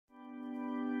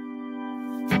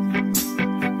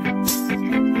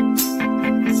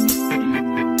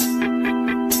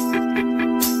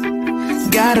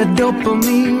Got a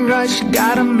dopamine rush,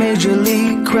 got a major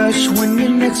league crush when you're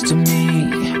next to me.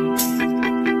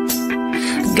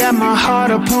 Got my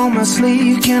heart upon my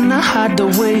sleeve, can I hide the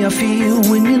way I feel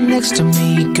when you're next to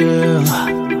me, girl?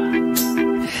 Got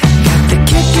the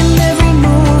kick in every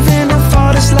move and I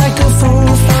fought just like a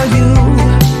fool for you,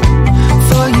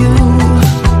 for you.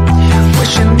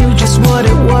 Wish I knew just what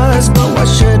it was, but why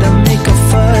should I make a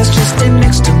fuss? Just stay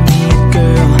next to me,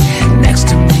 girl, next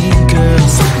to me, girl.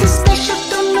 Something special,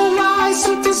 don't know why,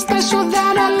 something special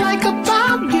that I like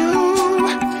about you,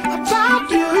 about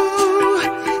you.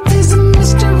 There's a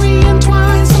mystery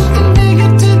entwined, something bigger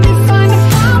to define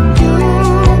about you,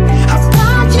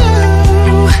 about you.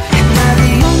 Am I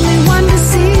the only one to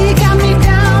see? Got me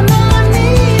down on my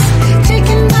knees,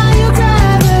 taken by your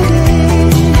gravity.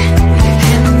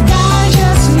 And I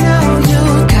just know you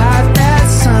got that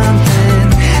something,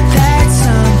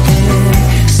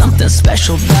 something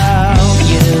special about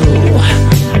you.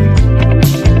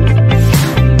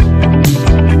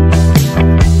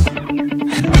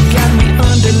 Got me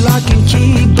under lock and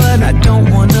key, but I don't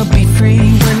wanna be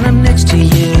free when I'm next to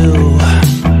you.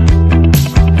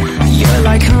 You're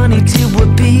like honey to a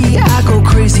bee, I go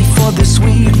crazy for the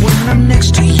sweet when I'm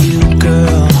next to you,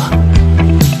 girl.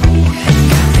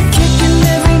 Got the kick in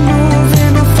every move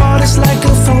and I fall just like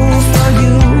a fool for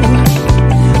you,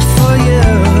 for you.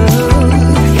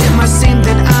 It might seem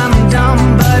that I'm dumb,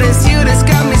 but it's you that's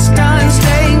got me stunned.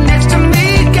 Stay next to me,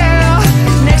 girl,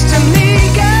 next to me,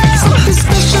 girl. Something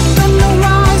special, don't know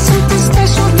why, something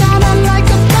special that I like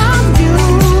about you,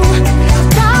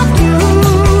 about you.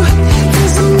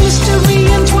 There's a mystery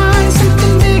entwined,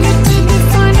 something bigger to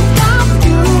define about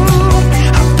you,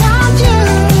 about you.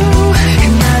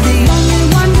 Am I the only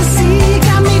one to see?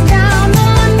 Got me down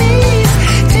on my knees,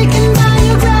 taken by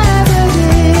your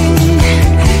gravity.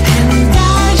 And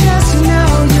I just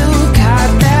know you got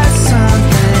that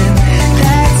something,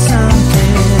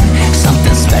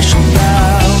 something special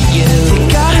about you. You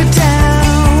got it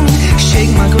down,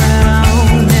 shake my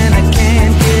ground, and I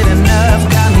can't get enough,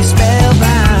 got me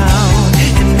spellbound.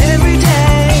 And every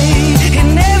day,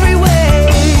 in every way,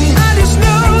 I just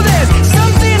know there's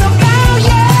something about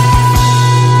you.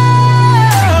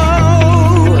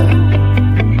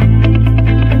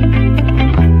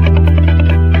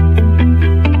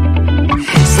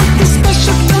 Something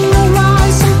special, don't know why,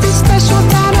 something special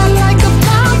that I like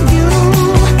about you,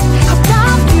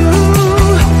 about you.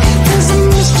 There's a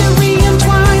mystery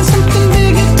entwined, something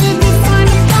bigger to define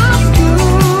about you,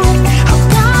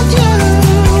 about you.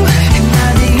 Am I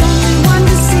the only one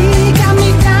to see? Got me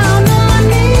down on my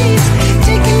knees,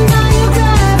 taken by your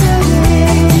gravity.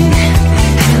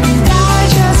 And I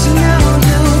just know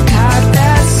you got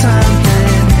that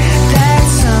something,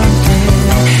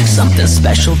 something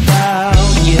special about